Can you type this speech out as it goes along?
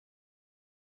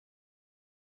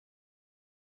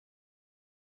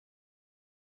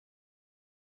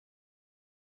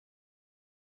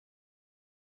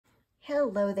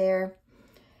Hello there.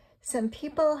 Some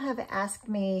people have asked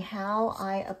me how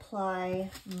I apply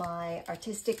my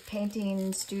artistic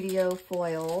painting studio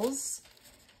foils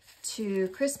to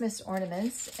Christmas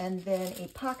ornaments and then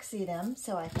epoxy them,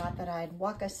 so I thought that I'd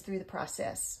walk us through the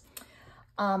process.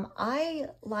 I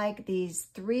like these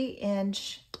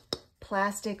 3-inch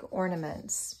plastic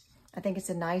ornaments. I think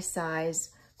it's a nice size.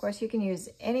 Of course, you can use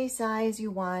any size you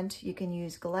want. You can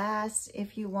use glass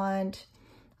if you want.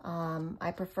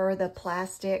 I prefer the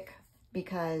plastic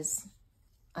because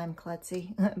I'm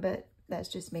klutzy, but that's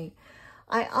just me.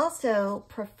 I also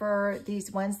prefer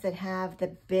these ones that have the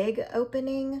big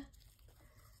opening,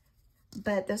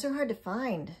 but those are hard to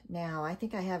find now. I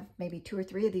think I have maybe 2 or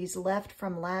 3 of these left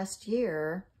from last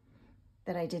year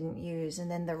that I didn't use. And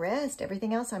then the rest,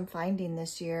 everything else I'm finding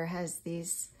this year has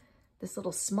this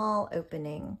little small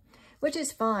opening, which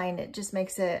is fine. It just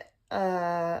makes it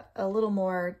a little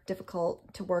more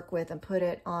difficult to work with and put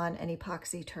it on an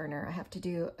epoxy turner. I have to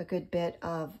do a good bit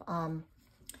of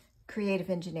creative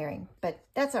engineering, but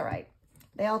that's all right.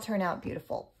 They all turn out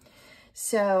beautiful.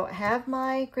 So I have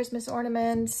my Christmas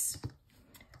ornaments.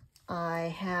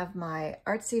 I have my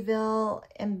Artsyville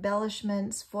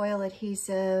embellishments foil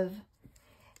adhesive,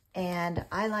 and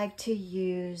I like to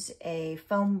use a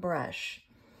foam brush.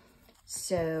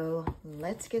 So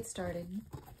let's get started.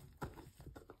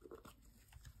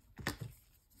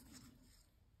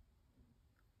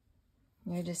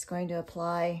 You're just going to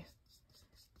apply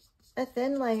a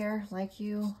thin layer like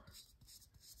you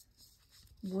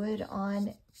would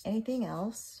on anything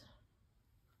else.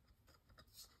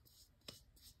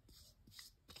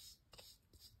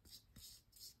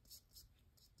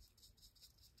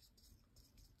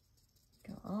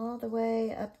 Go all the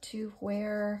way up to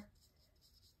where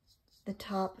the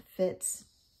top fits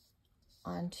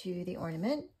onto the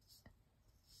ornament.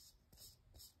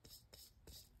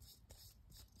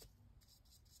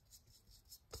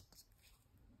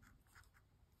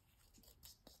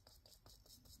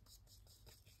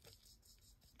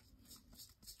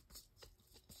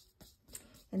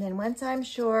 And then once I'm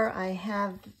sure I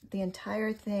have the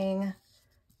entire thing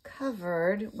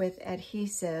covered with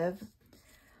adhesive,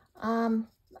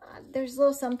 there's a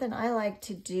little something I like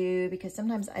to do because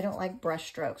sometimes I don't like brush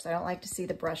strokes. I don't like to see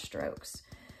the brush strokes.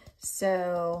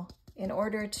 So in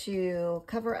order to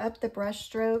cover up the brush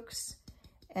strokes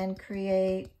and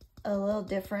create a little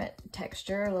different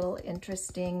texture, a little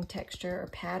interesting texture or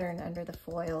pattern under the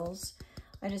foils,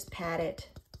 I just pat it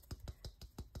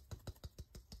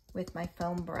with my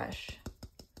foam brush.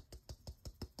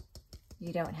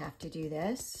 You don't have to do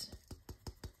this.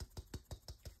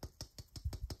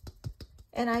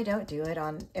 And I don't do it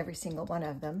on every single one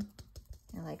of them.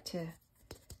 I like to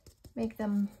make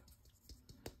them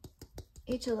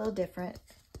each a little different.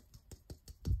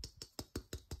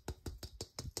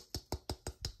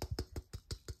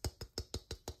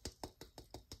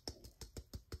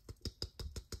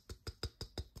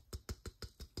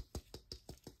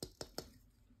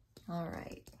 All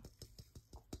right.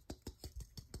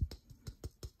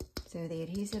 So the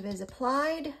adhesive is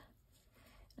applied.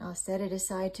 I'll set it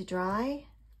aside to dry,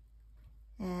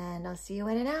 and I'll see you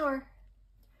in an hour.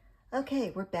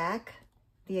 Okay, we're back.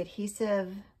 The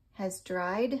adhesive has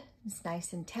dried. It's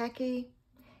nice and tacky,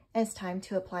 and it's time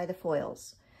to apply the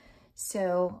foils.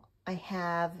 So I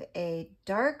have a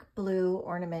dark blue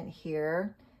ornament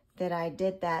here that I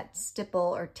did that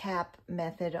stipple or tap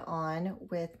method on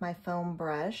with my foam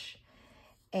brush.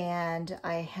 And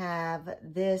I have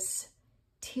this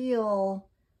teal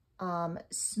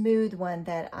smooth one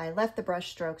that I left the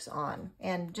brush strokes on.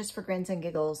 And just for grins and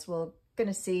giggles, we're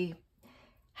gonna see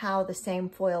how the same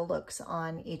foil looks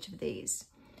on each of these.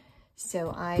 So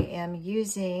I am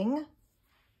using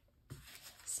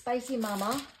Spicy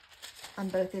Mama on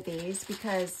both of these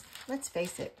because, let's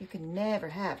face it, you can never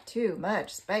have too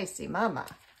much Spicy Mama.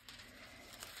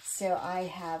 So I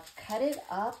have cut it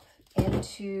up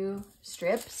into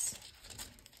strips,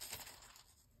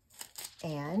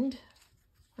 and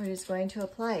we're just going to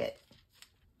apply it.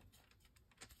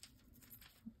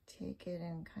 Take it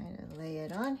and kind of lay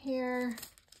it on here.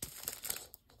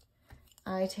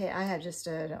 I have just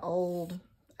an old,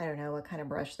 I don't know what kind of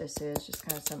brush this is, just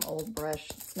kind of some old brush.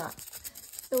 It's not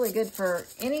really good for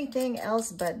anything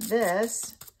else but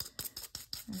this.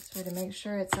 That's where to make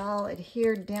sure it's all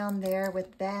adhered down there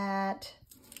with that.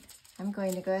 I'm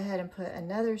going to go ahead and put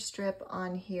another strip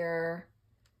on here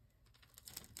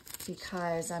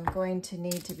because I'm going to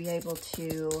need to be able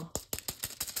to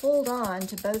hold on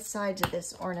to both sides of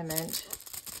this ornament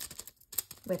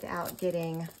without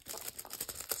getting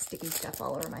sticky stuff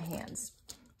all over my hands.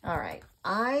 All right,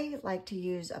 I like to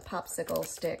use a popsicle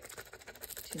stick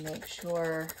to make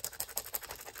sure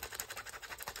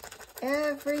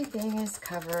Everything is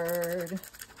covered.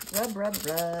 Rub, rub,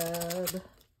 rub.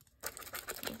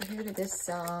 Over here to this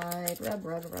side. Rub,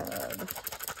 rub, rub.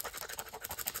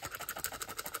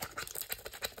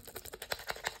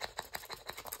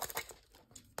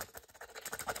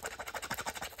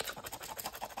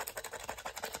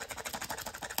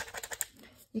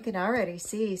 You can already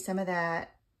see some of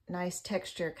that nice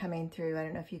texture coming through. I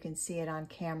don't know if you can see it on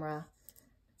camera.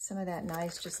 Some of that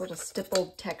nice, just little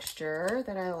stippled texture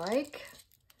that I like.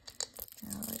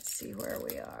 Now let's see where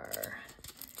we are.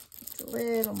 It's a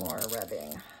little more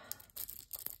rubbing.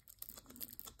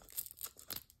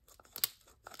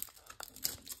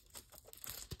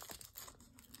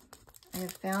 I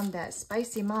have found that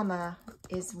Spicy Mama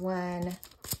is one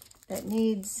that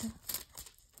needs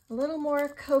a little more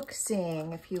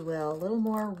coaxing, if you will, a little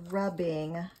more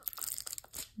rubbing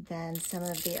than some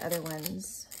of the other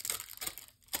ones.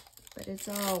 But it's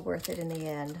all worth it in the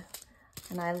end.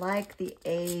 And I like the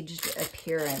aged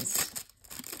appearance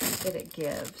that it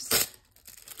gives.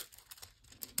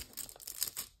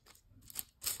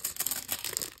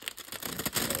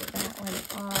 Take that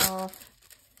one off.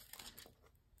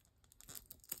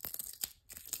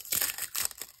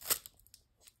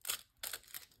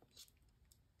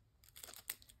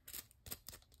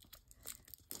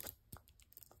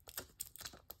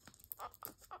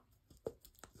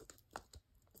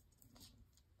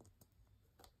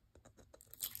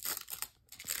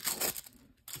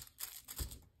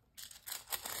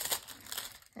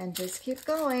 And just keep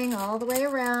going all the way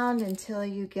around until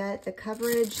you get the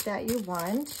coverage that you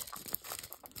want,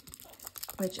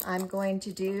 which I'm going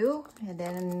to do, and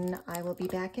then I will be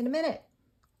back in a minute.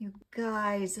 You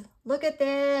guys, look at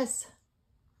this.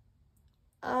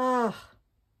 Oh,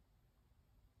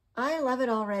 I love it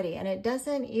already, and it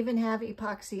doesn't even have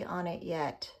epoxy on it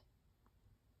yet.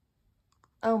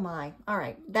 Oh my. All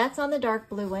right, that's on the dark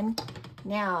blue one.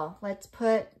 Now let's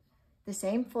put the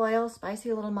same foil,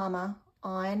 Spicy Little Mama,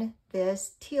 on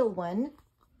this teal one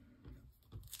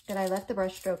that I left the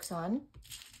brush strokes on.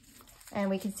 And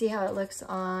we can see how it looks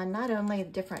on not only the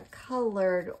different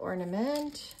colored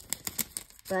ornament,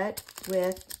 but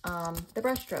with the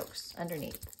brush strokes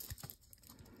underneath.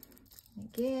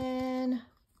 Again,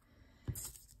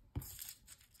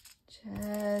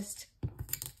 just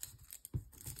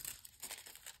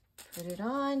put it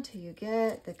on till you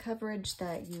get the coverage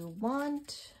that you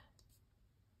want.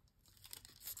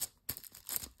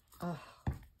 Oh,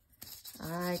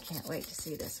 I can't wait to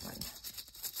see this one.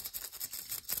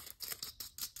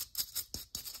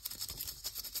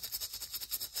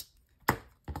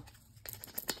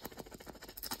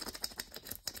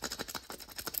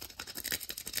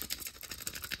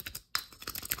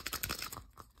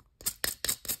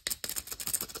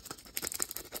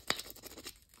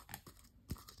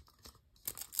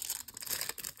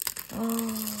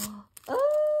 Oh,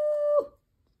 oh!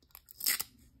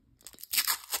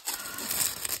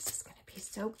 This is going to be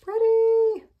so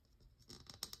pretty.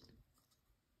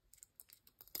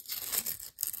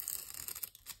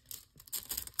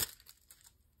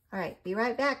 All right, be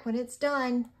right back when it's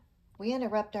done. We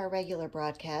interrupt our regular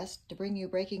broadcast to bring you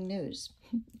breaking news.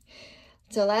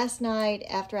 So last night,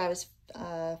 after I was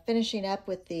finishing up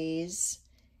with these,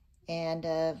 and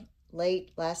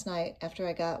late last night after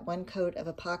I got one coat of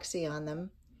epoxy on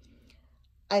them,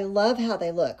 I love how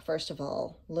they look. First of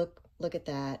all, look at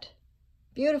that.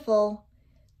 Beautiful.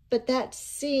 But that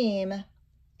seam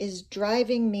is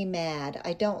driving me mad.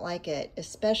 I don't like it,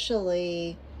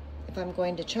 especially if I'm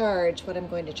going to charge what I'm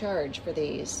going to charge for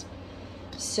these.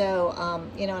 So,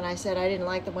 you know, and I said I didn't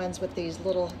like the ones with these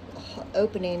little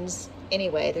openings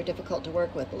anyway. They're difficult to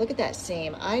work with. But look at that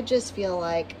seam. I just feel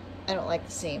like I don't like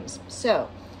the seams. So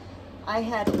I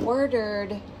had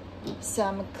ordered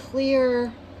some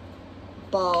clear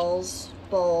bulbs,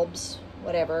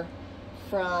 whatever,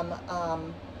 from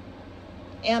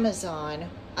Amazon.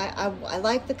 I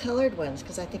like the colored ones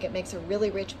because I think it makes a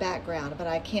really rich background, but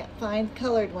I can't find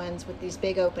colored ones with these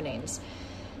big openings.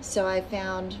 So I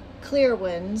found clear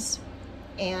ones,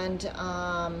 and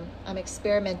I'm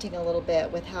experimenting a little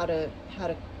bit with how to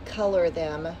color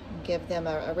them, give them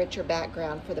a richer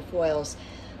background for the foils.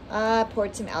 I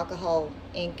poured some alcohol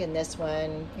ink in this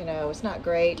one. You know, it's not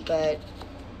great, but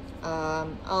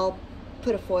I'll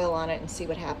put a foil on it and see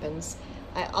what happens.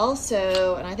 I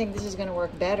also, and I think this is going to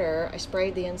work better, I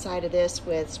sprayed the inside of this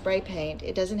with spray paint.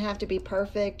 It doesn't have to be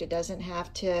perfect. It doesn't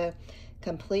have to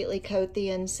completely coat the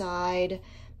inside,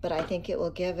 but I think it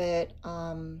will give it,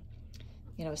 you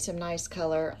know, some nice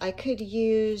color. I could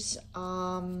use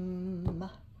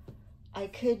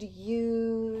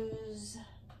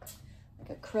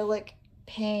like acrylic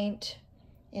paint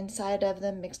inside of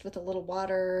them mixed with a little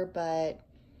water, but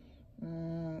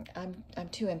I'm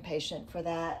too impatient for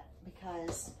that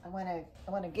because I want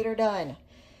to get her done.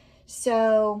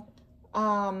 So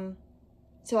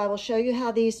so I will show you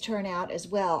how these turn out as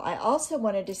well. I also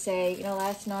wanted to say, you know,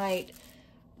 last night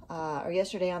or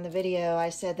yesterday on the video, I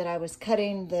said that I was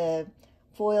cutting the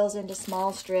foils into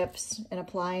small strips and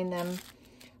applying them.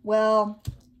 Well,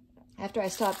 after I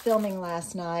stopped filming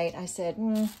last night, I said,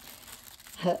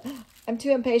 I'm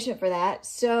too impatient for that.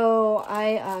 So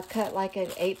I cut like an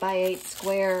 8x8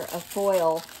 square of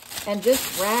foil and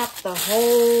just wrapped the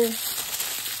whole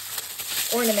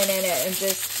ornament in it and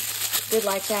just did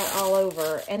like that all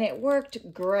over. And it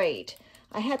worked great.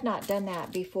 I had not done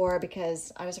that before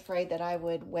because I was afraid that I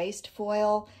would waste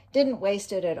foil. Didn't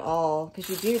waste it at all, because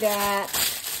you do that,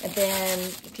 and then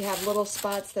if you have little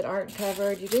spots that aren't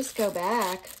covered, you just go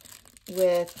back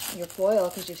with your foil,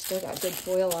 because you've still got good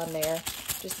foil on there.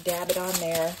 Just dab it on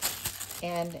there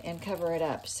and cover it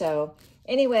up. So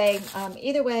anyway,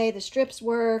 either way, the strips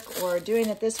work, or doing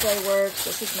it this way works.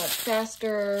 This is much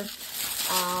faster.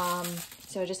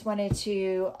 So I just wanted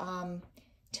to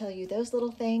tell you those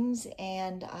little things,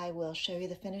 and I will show you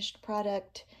the finished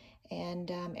product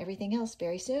and everything else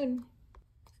very soon.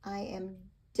 I am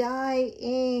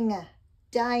dying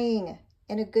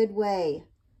in a good way.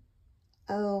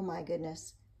 Oh my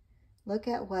goodness. Look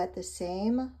at what the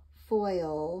same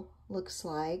foil looks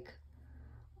like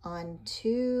on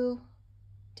two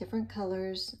different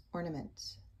colors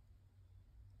ornaments.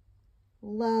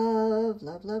 Love,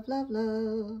 love, love, love,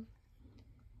 love.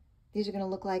 These are going to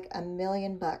look like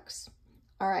 $1,000,000.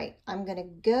 All right, I'm going to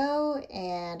go,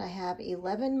 and I have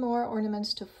 11 more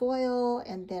ornaments to foil,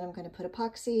 and then I'm going to put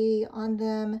epoxy on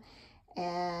them,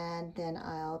 and then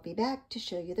I'll be back to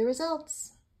show you the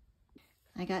results.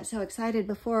 I got so excited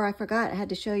before I forgot I had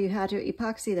to show you how to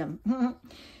epoxy them.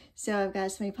 So I've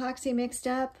got some epoxy mixed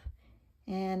up,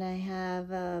 and I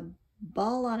have a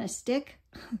ball on a stick.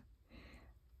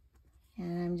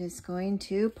 And I'm just going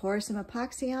to pour some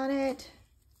epoxy on it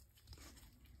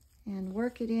and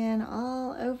work it in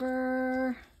all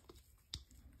over.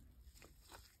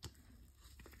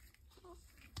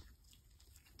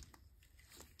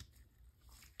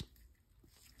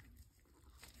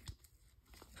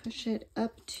 Push it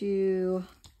up to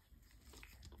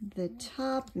the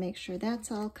top, make sure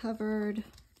that's all covered.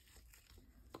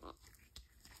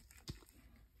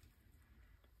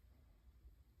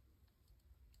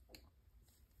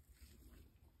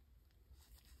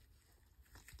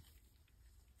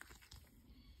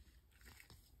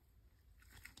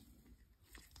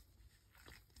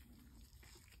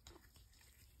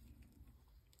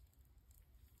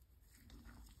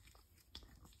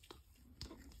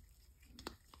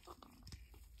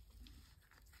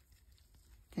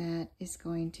 That is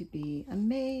going to be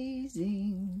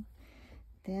amazing.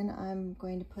 Then I'm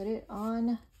going to put it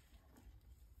on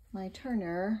my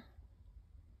turner.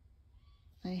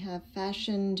 I have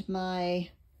fashioned my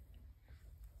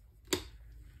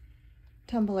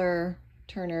tumbler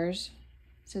turners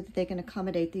so that they can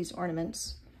accommodate these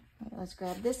ornaments. All right, let's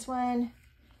grab this one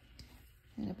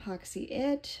and epoxy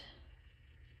it.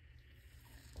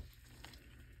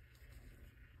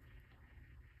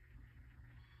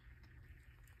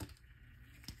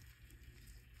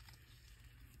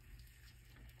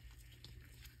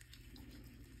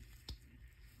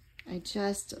 I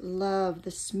just love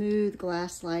the smooth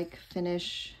glass-like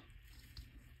finish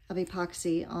of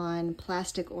epoxy on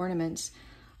plastic ornaments.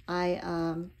 I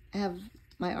have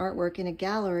my artwork in a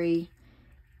gallery,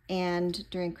 and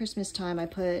during Christmas time I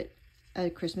put a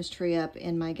Christmas tree up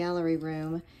in my gallery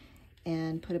room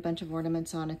and put a bunch of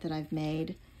ornaments on it that I've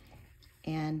made.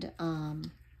 And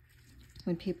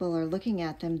when people are looking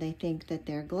at them, they think that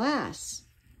they're glass.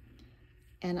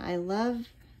 And I love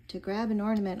to grab an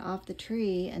ornament off the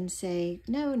tree and say,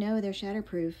 no, they're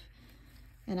shatterproof.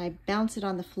 And I bounce it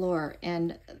on the floor,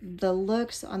 and the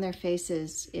looks on their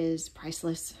faces is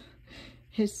priceless.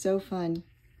 It's so fun.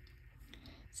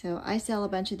 So I sell a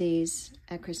bunch of these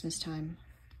at Christmas time.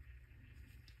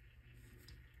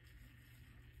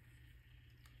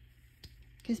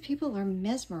 Because people are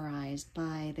mesmerized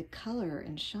by the color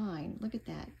and shine. Look at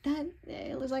that.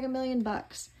 It looks like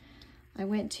 $1,000,000. I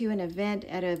went to an event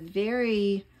at a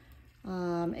very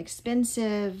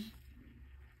expensive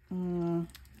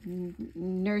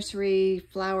nursery,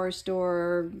 flower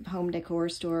store, home decor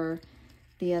store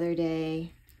the other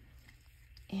day,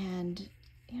 and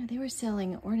they were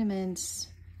selling ornaments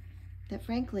that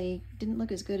frankly didn't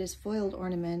look as good as foiled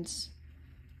ornaments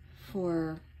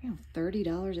for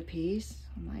 $30 a piece.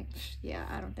 I'm like, yeah,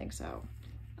 I don't think so.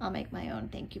 I'll make my own,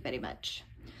 thank you very much.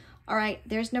 All right,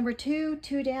 there's number 2,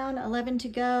 2 down, 11 to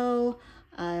go.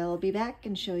 I'll be back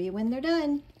and show you when they're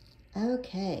done.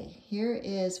 Okay, here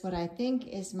is what I think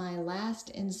is my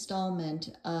last installment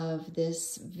of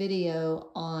this video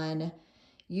on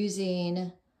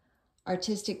using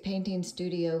Artistic Painting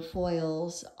Studio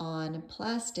foils on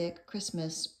plastic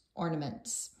Christmas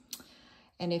ornaments.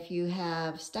 And if you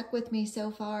have stuck with me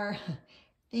so far,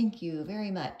 thank you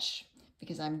very much,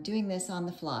 because I'm doing this on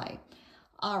the fly.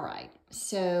 All right,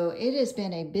 so it has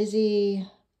been a busy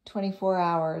 24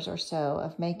 hours or so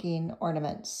of making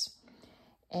ornaments.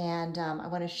 And I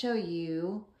want to show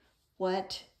you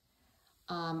what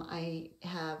I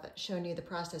have shown you the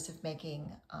process of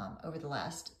making over the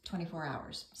last 24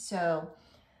 hours. So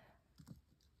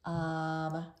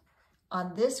on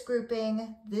this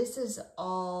grouping, this is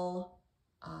all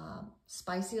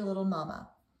Spicy Little Mama.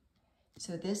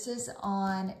 So this is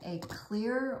on a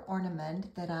clear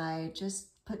ornament that I just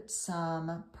put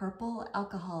some purple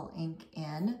alcohol ink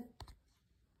in.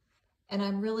 And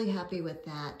I'm really happy with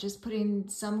that. Just putting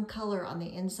some color on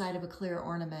the inside of a clear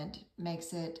ornament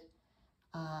makes it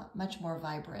much more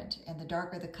vibrant. And the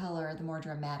darker the color, the more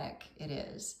dramatic it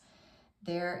is.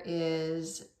 There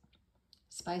is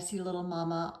Spicy Little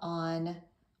Mama on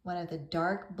one of the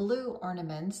dark blue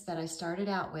ornaments that I started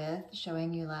out with,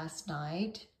 showing you last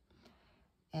night.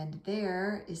 And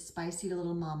there is Spicy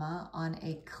Little Mama on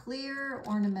a clear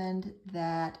ornament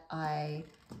that I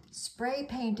spray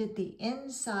painted the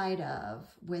inside of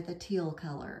with a teal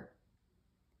color.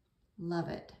 Love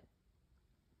it.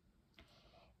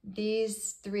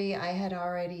 These 3 I had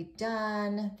already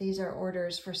done. These are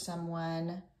orders for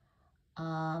someone.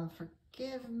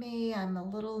 Forgive me, I'm a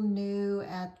little new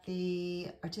at the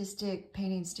Artistic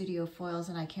Painting Studio foils,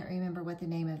 and I can't remember what the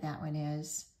name of that one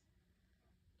is.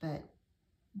 But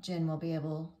Jen will be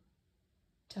able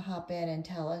to hop in and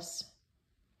tell us.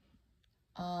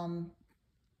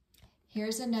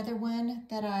 Here's another one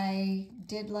that I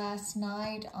did last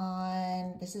night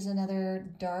on, this is another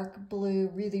dark blue,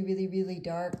 really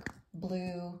dark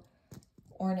blue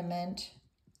ornament.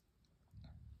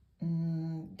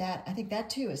 I think that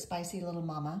too is Spicy Little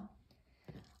Mama.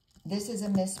 This is a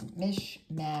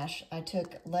mishmash. I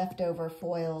took leftover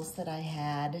foils that I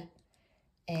had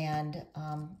and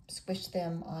squished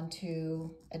them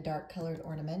onto a dark colored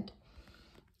ornament.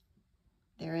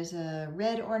 There is a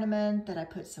red ornament that I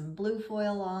put some blue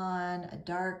foil on, a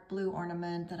dark blue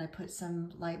ornament that I put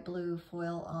some light blue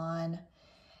foil on.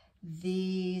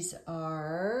 These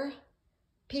are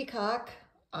peacock.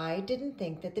 I didn't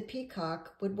think that the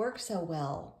peacock would work so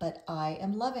well, but I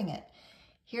am loving it.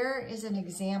 Here is an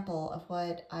example of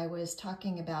what I was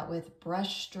talking about with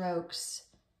brush strokes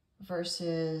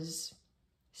versus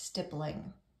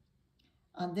stippling.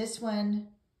 On this one,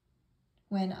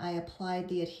 when I applied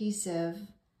the adhesive,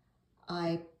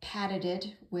 I patted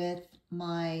it with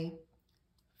my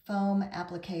foam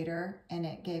applicator and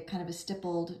it gave kind of a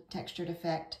stippled textured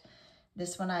effect.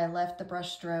 This one I left the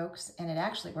brush strokes and it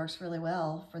actually works really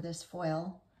well for this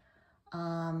foil.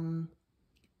 Don't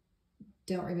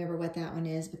remember what that one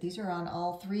is, but these are on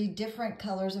all 3 different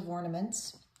colors of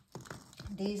ornaments.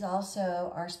 These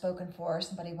also are spoken for.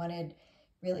 Somebody wanted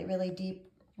really deep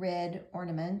red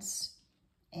ornaments.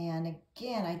 And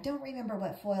again, I don't remember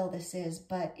what foil this is,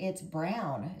 but it's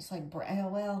brown. It's like,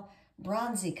 well,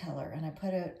 bronzy color. And I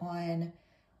put it on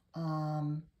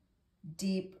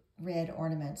deep red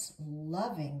ornaments.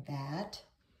 Loving that.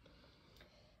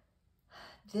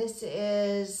 This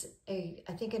is I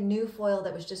think a new foil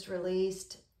that was just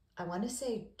released. I want to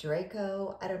say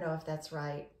Draco. I don't know if that's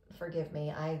right. Forgive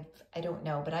me. I don't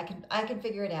know, but I can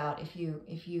figure it out if you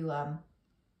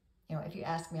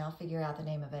ask me, I'll figure out the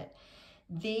name of it.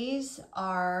 These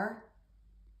are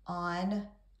on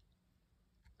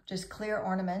just clear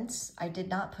ornaments. I did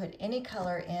not put any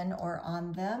color in or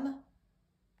on them.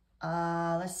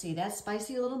 Let's see, that's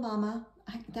Spicy Little Mama.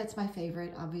 That's my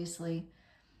favorite, obviously,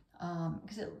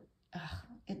 because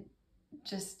it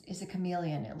just is a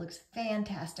chameleon. It looks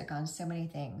fantastic on so many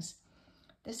things.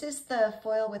 This is the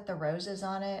foil with the roses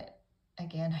on it.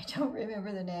 Again, I don't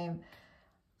remember the name.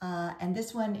 And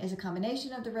this one is a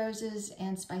combination of the roses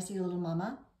and Spicy Little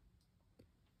Mama.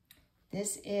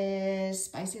 This is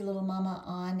Spicy Little Mama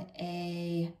on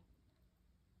a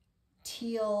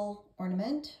teal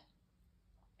ornament.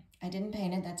 I didn't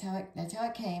paint it. That's how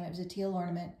it came. It was a teal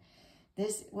ornament.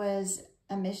 This was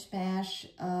a mishmash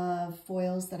of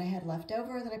foils that I had left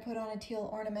over that I put on a teal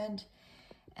ornament.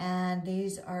 And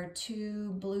these are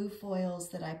 2 blue foils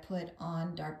that I put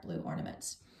on dark blue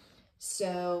ornaments.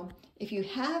 So if you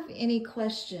have any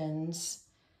questions,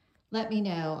 let me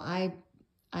know.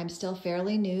 I'm still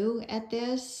fairly new at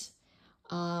this.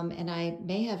 and I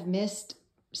may have missed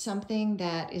something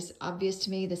that is obvious to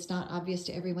me that's not obvious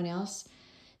to everyone else.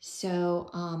 So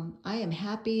I am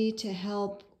happy to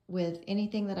help with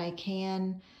anything that I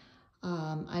can.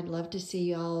 I'd love to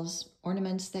see y'all's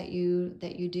ornaments that you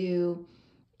do.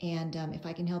 And if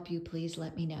I can help you, please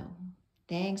let me know.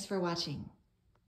 Thanks for watching.